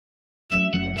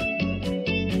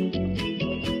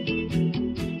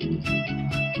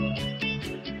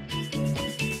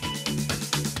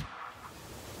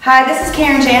Hi, this is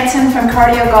Karen Jansen from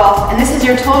Cardio Golf, and this is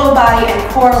your total body and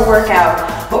core workout.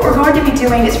 What we're going to be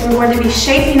doing is we're going to be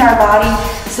shaping our body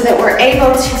so that we're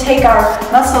able to take our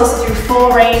muscles through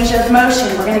full range of motion.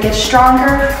 We're going to get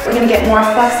stronger, we're going to get more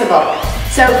flexible.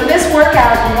 So for this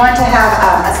workout, you want to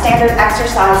have a standard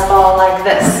exercise ball like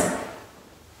this.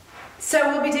 So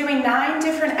we'll be doing 9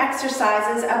 different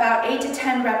exercises, about 8 to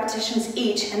 10 repetitions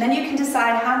each, and then you can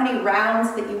decide how many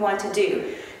rounds that you want to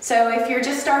do. So if you're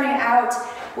just starting out,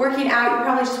 working out, you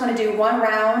probably just want to do 1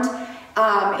 round.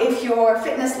 If your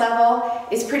fitness level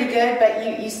is pretty good,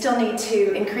 but you still need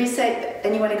to increase it,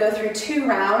 then you want to go through 2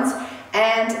 rounds.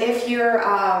 And if you're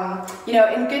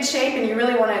in good shape and you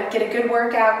really want to get a good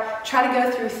workout, try to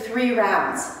go through 3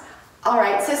 rounds. All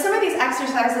right, so some of these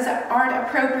exercises aren't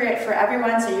appropriate for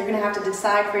everyone, so you're going to have to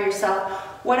decide for yourself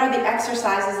what are the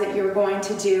exercises that you're going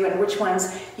to do and which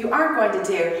ones you aren't going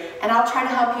to do. And I'll try to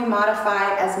help you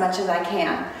modify as much as I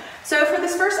can. So for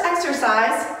this first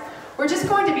exercise, we're just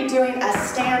going to be doing a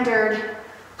standard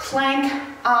plank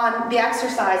on the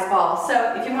exercise ball.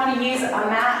 So if you want to use a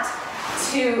mat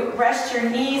to rest your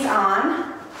knees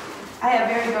on, I have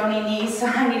very bony knees, so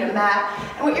I need a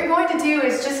mat. And what you're going to do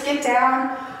is just get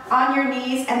down on your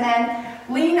knees and then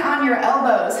lean on your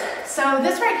elbows. So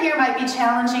this right here might be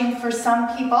challenging for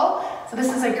some people. So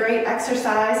this is a great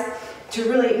exercise to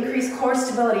really increase core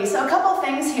stability. So a couple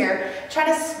things here. Try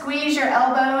to squeeze your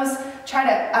elbows, try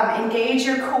to engage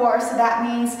your core. So that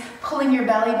means pulling your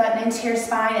belly button into your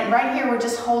spine. And right here, we're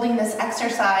just holding this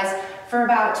exercise for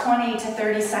about 20 to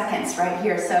 30 seconds right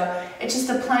here. So it's just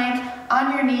a plank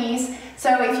on your knees.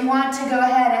 So if you want to go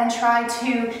ahead and try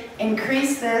to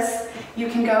increase this, you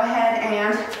can go ahead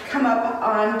and come up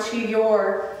onto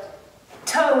your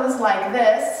toes like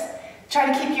this.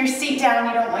 Try to keep your seat down.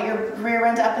 You don't want your rear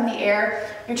end up in the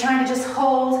air. You're trying to just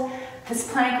hold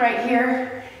this plank right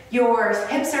here. Your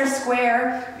hips are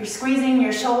square. You're squeezing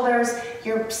your shoulders.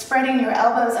 You're spreading your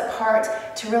elbows apart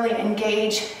to really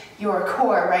engage your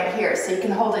core right here. So you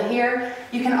can hold it here.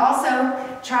 You can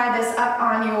also try this up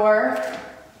on your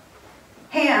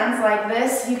hands like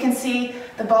this. You can see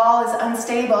the ball is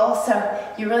unstable,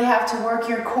 so you really have to work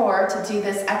your core to do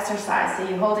this exercise. So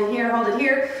you hold it here, hold it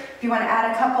here. If you want to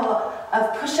add a couple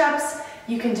of push-ups,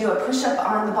 you can do a push-up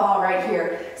on the ball right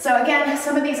here. So again,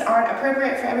 some of these aren't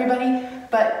appropriate for everybody,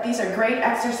 but these are great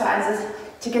exercises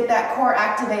to get that core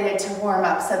activated to warm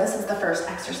up. So this is the first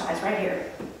exercise right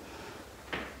here.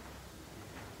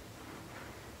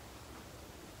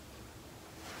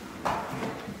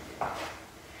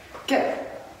 Good.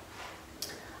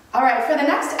 All right, for the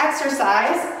next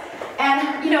exercise,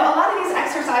 and a lot of these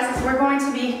exercises we're going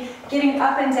to be getting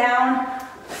up and down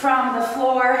from the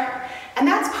floor, and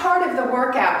that's part of the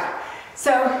workout.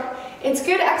 So it's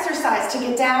good exercise to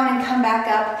get down and come back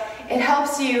up. It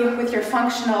helps you with your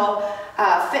functional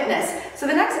fitness. So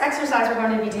the next exercise we're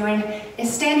going to be doing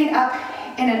is standing up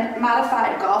in a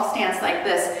modified golf stance like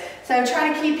this. So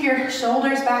try to keep your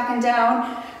shoulders back and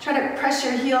down. Try to press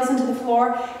your heels into the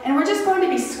floor, and we're just going to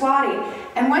be squatting.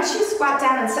 And once you squat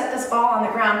down and set this ball on the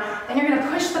ground, then you're going to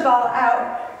push the ball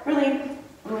out, really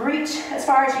reach as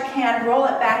far as you can, roll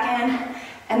it back in,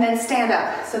 and then stand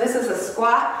up. So this is a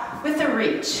squat with a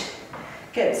reach.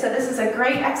 Good, so this is a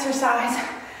great exercise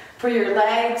for your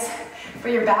legs, for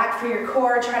your back, for your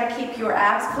core. Try to keep your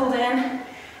abs pulled in,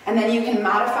 and then you can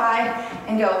modify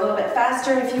and go a little bit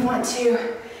faster if you want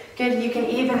to. Good, you can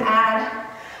even add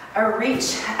a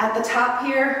reach at the top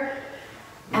here,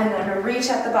 and then a reach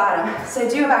at the bottom. So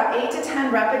do about 8 to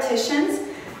 10 repetitions.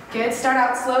 Good, start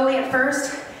out slowly at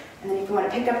first, and then if you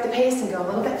want to pick up the pace and go a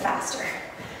little bit faster.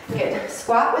 Good,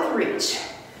 squat with reach.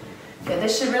 Good,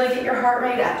 this should really get your heart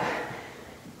rate up.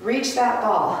 Reach that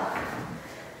ball.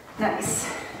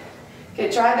 Nice.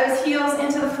 Good, drive those heels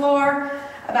into the floor,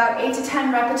 about 8 to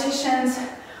 10 repetitions.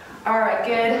 All right,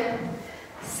 good,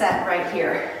 set right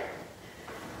here.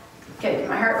 Good,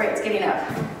 my heart rate's getting up.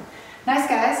 Nice,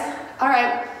 guys. All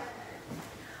right.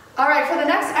 All right, for the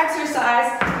next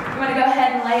exercise, you want to go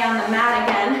ahead and lay on the mat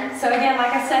again. So again,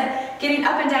 like I said, getting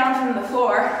up and down from the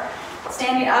floor,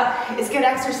 standing up is good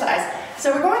exercise.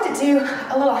 So we're going to do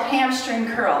a little hamstring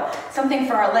curl, something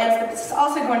for our legs, but this is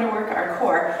also going to work our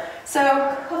core. So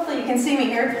hopefully you can see me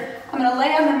here. I'm going to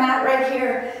lay on the mat right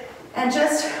here and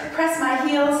just press my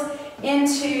heels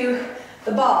into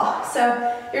the ball.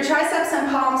 So your triceps and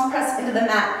palms press into the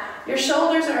mat. Your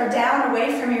shoulders are down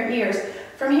away from your ears.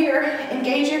 From here,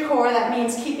 engage your core. That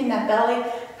means keeping that belly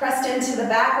pressed into the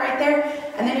back right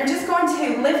there. And then you're just going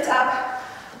to lift up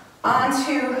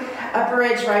onto a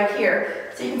bridge right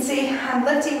here. So you can see I'm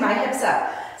lifting my hips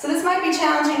up. So this might be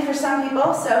challenging for some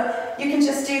people. So you can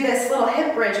just do this little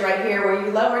hip bridge right here where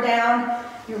you lower down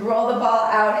you roll the ball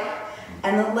out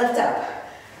and then lift up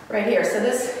right here. So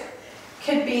this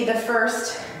could be the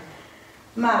first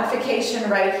modification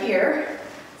right here.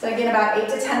 So again, about 8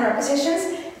 to 10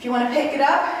 repetitions. If you want to pick it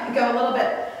up and go a little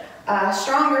bit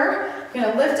stronger, you're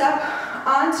going to lift up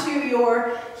onto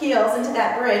your heels into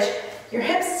that bridge. Your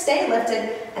hips stay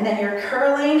lifted, and then you're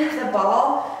curling the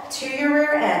ball to your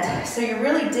rear end. So you're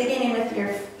really digging in with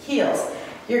your heels.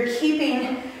 You're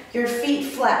keeping your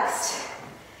feet flexed.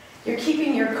 You're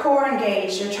keeping your core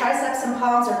engaged. Your triceps and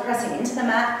palms are pressing into the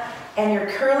mat, and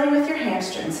you're curling with your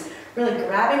hamstrings. Really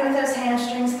grabbing with those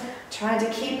hamstrings, trying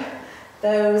to keep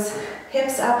those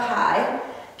hips up high.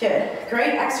 Good,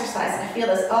 great exercise. I feel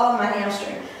this all in my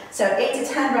hamstring. So 8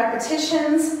 to 10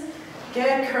 repetitions.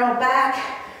 Good, curl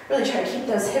back. Really try to keep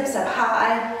those hips up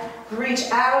high. Reach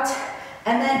out,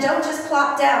 and then don't just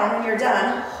plop down when you're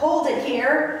done. Hold it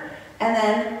here, and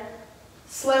then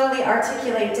slowly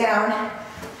articulate down,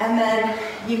 and then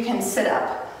you can sit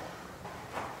up.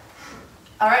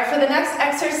 All right, for the next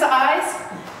exercise,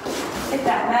 get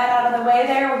that mat out of the way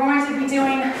there. We're going to be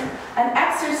doing an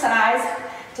exercise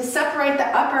to separate the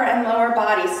upper and lower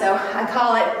body. So I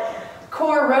call it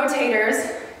core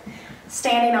rotators,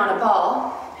 standing on a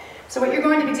ball. So what you're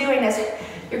going to be doing is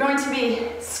you're going to be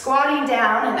squatting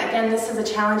down, and again, this is a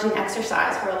challenging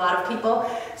exercise for a lot of people.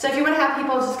 So if you want to have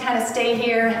people just kind of stay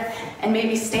here and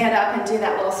maybe stand up and do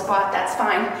that little squat, that's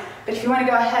fine. But if you want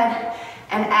to go ahead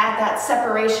and add that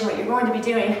separation, what you're going to be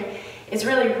doing is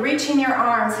really reaching your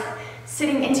arms,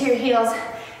 sitting into your heels,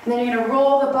 and then you're going to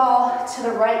roll the ball to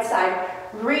the right side.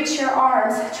 Reach your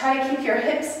arms, try to keep your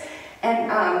hips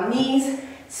and knees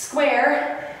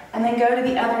square, and then go to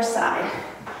the other side.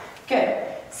 Good.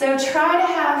 So try to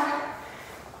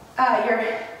have your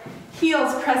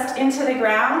heels pressed into the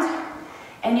ground,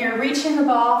 and you're reaching the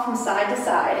ball from side to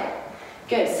side.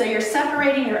 Good. So you're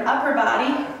separating your upper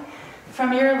body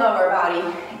from your lower body,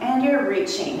 and you're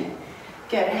reaching.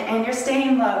 Good. And you're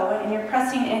staying low, and you're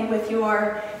pressing in with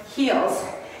your heels.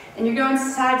 And you're going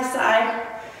side to side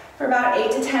for about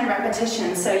 8 to 10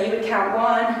 repetitions. So you would count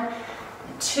 1,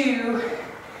 2,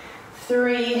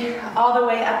 3, all the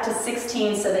way up to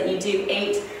 16, so that you do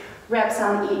 8 reps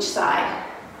on each side.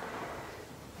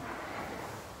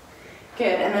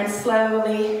 Good, and then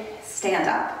slowly stand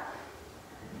up.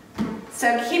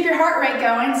 So keep your heart rate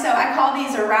going. So I call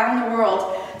these around the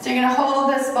world. So you're gonna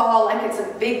hold this ball like it's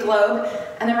a big globe,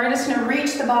 and then we're just gonna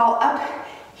reach the ball up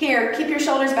here. Keep your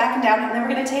shoulders back and down, and then we're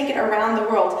gonna take it around the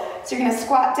world. So you're gonna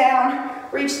squat down,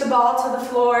 reach the ball to the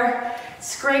floor,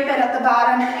 scrape it at the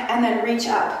bottom, and then reach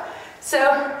up.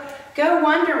 So go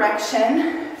one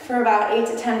direction for about 8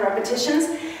 to 10 repetitions.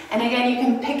 And again, you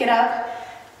can pick it up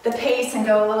the pace and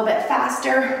go a little bit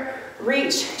faster.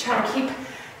 Reach, try to keep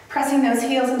pressing those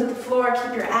heels into the floor,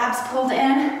 keep your abs pulled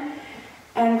in,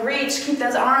 and reach, keep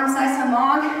those arms nice and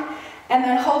long, and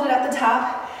then hold it at the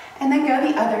top, and then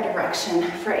go the other direction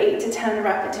for 8 to 10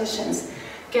 repetitions.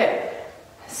 Good.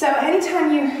 So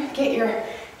anytime you get your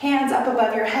hands up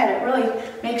above your head, it really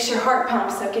makes your heart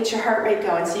pump, so get your heart rate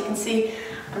going. So you can see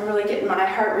I'm really getting my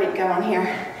heart rate going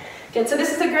here. Good, so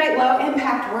this is a great low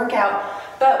impact workout,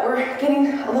 but we're getting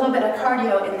a little bit of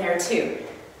cardio in there too.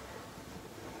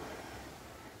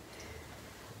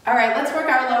 All right, let's work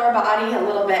our lower body a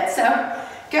little bit. So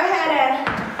go ahead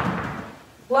and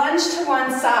lunge to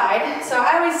one side. So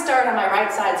I always start on my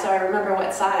right side, so I remember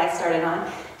what side I started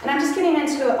on. And I'm just getting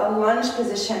into a lunge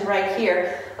position right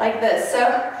here, like this.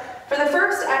 So for the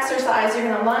first exercise,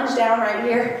 you're gonna lunge down right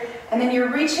here, and then you're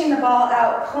reaching the ball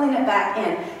out, pulling it back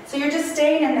in. So you're just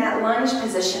staying in that lunge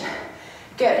position.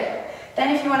 Good.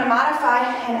 Then if you wanna modify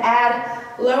and add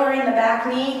lowering the back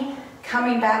knee,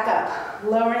 coming back up,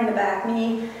 lowering the back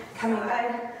knee, coming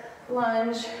back,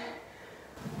 lunge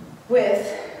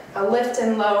with a lift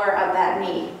and lower of that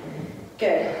knee.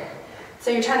 Good. So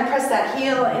you're trying to press that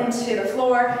heel into the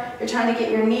floor, you're trying to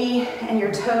get your knee and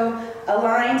your toe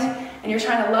aligned, and you're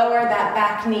trying to lower that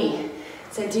back knee.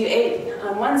 So do 8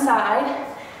 on one side,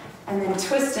 and then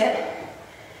twist it,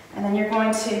 and then you're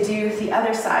going to do the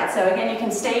other side. So again, you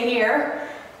can stay here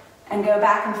and go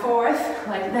back and forth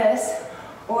like this,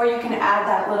 or you can add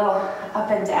that little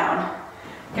up and down.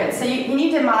 Good, so you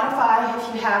need to modify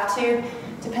if you have to,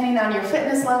 depending on your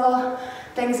fitness level,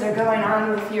 things that are going on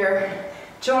with your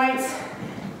joints.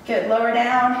 Good, lower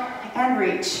down and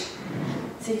reach.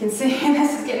 So you can see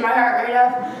this is getting my heart rate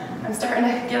up. I'm starting to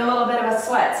get a little bit of a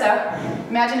sweat. So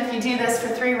imagine if you do this for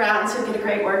 3 rounds, you'll get a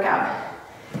great workout.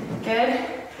 Good,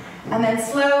 and then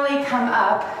slowly come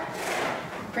up.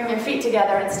 Bring your feet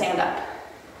together and stand up.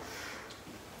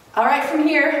 All right, from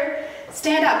here,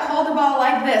 stand up, hold the ball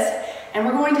like this, and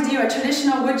we're going to do a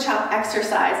traditional wood chop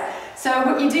exercise. So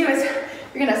what you do is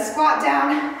you're gonna squat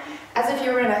down as if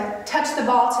you were gonna touch the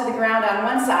ball to the ground on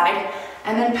one side,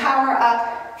 and then power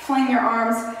up, fling your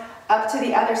arms up to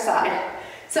the other side.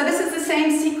 So this is the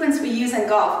same sequence we use in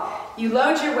golf. You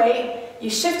load your weight, you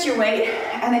shift your weight,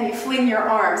 and then you fling your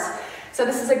arms. So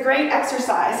this is a great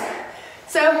exercise.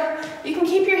 So you can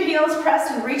keep your heels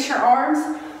pressed and reach your arms,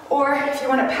 or if you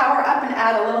want to power up and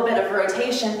add a little bit of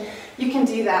rotation, you can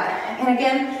do that. And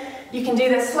again, you can do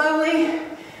this slowly.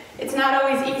 It's not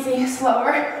always easy,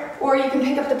 slower, or you can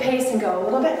pick up the pace and go a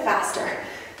little bit faster.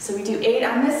 So we do 8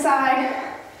 on this side,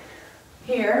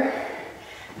 here,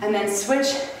 and then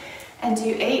switch and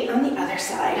do 8 on the other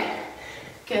side.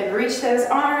 Good, reach those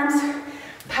arms,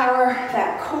 power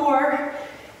that core.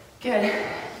 Good,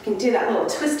 you can do that little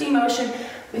twisty motion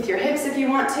with your hips if you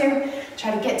want to.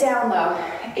 Try to get down low,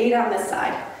 8 on this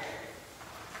side.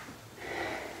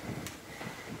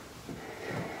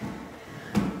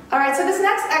 All right, so this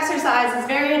next exercise is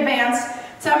very advanced.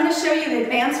 So I'm gonna show you the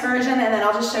advanced version, and then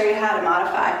I'll just show you how to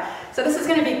modify. So this is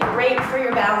gonna be great for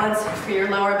your balance, for your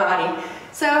lower body.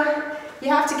 So you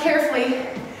have to carefully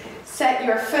set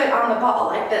your foot on the ball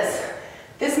like this.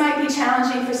 This might be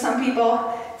challenging for some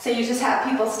people, so you just have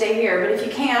people stay here. But if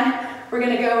you can, we're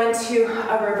gonna go into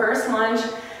a reverse lunge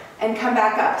and come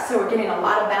back up. So we're getting a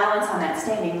lot of balance on that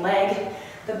standing leg.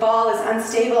 The ball is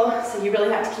unstable, so you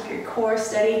really have to keep your core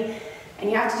steady, and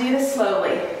you have to do this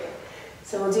slowly.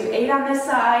 So we'll do 8 on this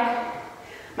side.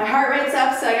 My heart rate's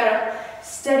up, so I gotta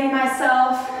steady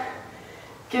myself.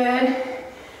 Good.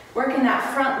 Working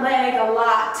that front leg a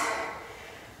lot.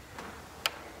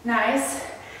 Nice.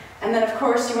 And then of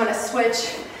course you want to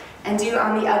switch and do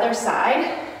on the other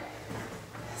side.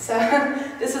 So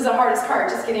this is the hardest part,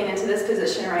 just getting into this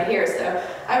position right here. So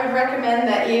I would recommend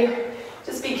that you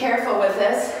just be careful with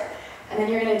this. And then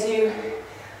you're going to do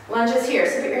lunges here.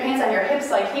 So put your hands on your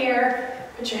hips like here,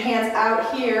 put your hands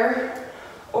out here,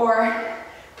 or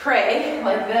pray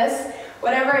like this.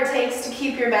 Whatever it takes to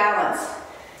keep your balance.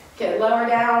 Get lower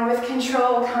down with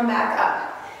control, come back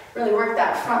up. Really work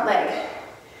that front leg.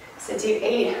 So do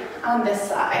 8 on this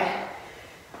side.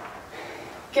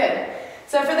 Good.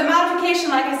 So for the modification,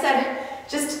 like I said,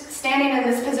 just standing in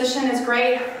this position is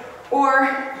great,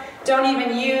 or don't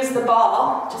even use the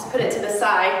ball, just put it to the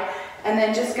side, and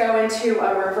then just go into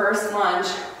a reverse lunge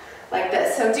like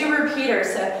this. So do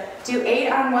repeaters. So do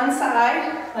 8 on one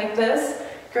side like this.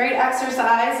 Great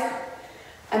exercise.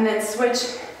 And then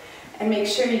switch and make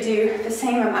sure you do the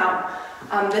same amount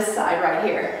on this side right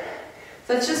here.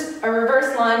 So it's just a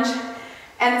reverse lunge,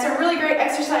 and it's a really great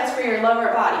exercise for your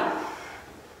lower body.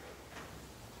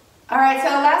 All right, so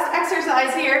last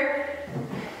exercise here.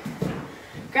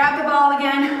 Grab the ball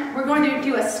again. We're going to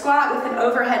do a squat with an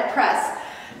overhead press.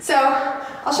 So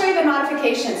I'll show you the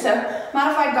modification. So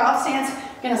modified golf stance,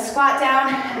 you're gonna squat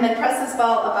down and then press this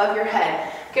ball above your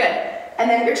head. Good. And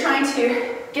then you're trying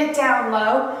to get down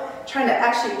low, trying to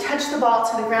actually touch the ball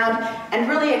to the ground and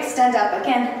really extend up.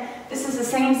 Again, this is the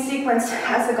same sequence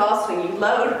as the golf swing. You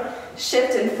load,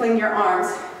 shift, and fling your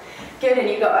arms. Good, and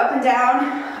you go up and down,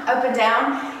 up and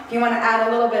down. If you want to add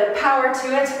a little bit of power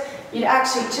to it, you'd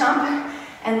actually jump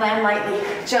and land lightly.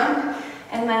 Jump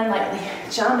and land lightly.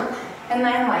 Jump and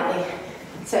land lightly.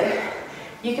 So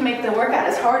you can make the workout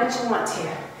as hard as you want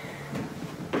to.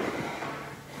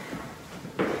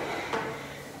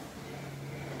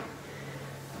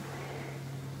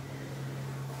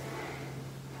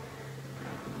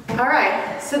 All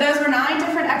right, so those were 9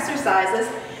 different exercises.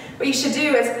 What you should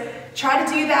do is try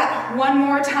to do that one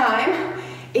more time.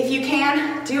 If you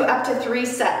can, do up to 3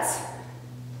 sets.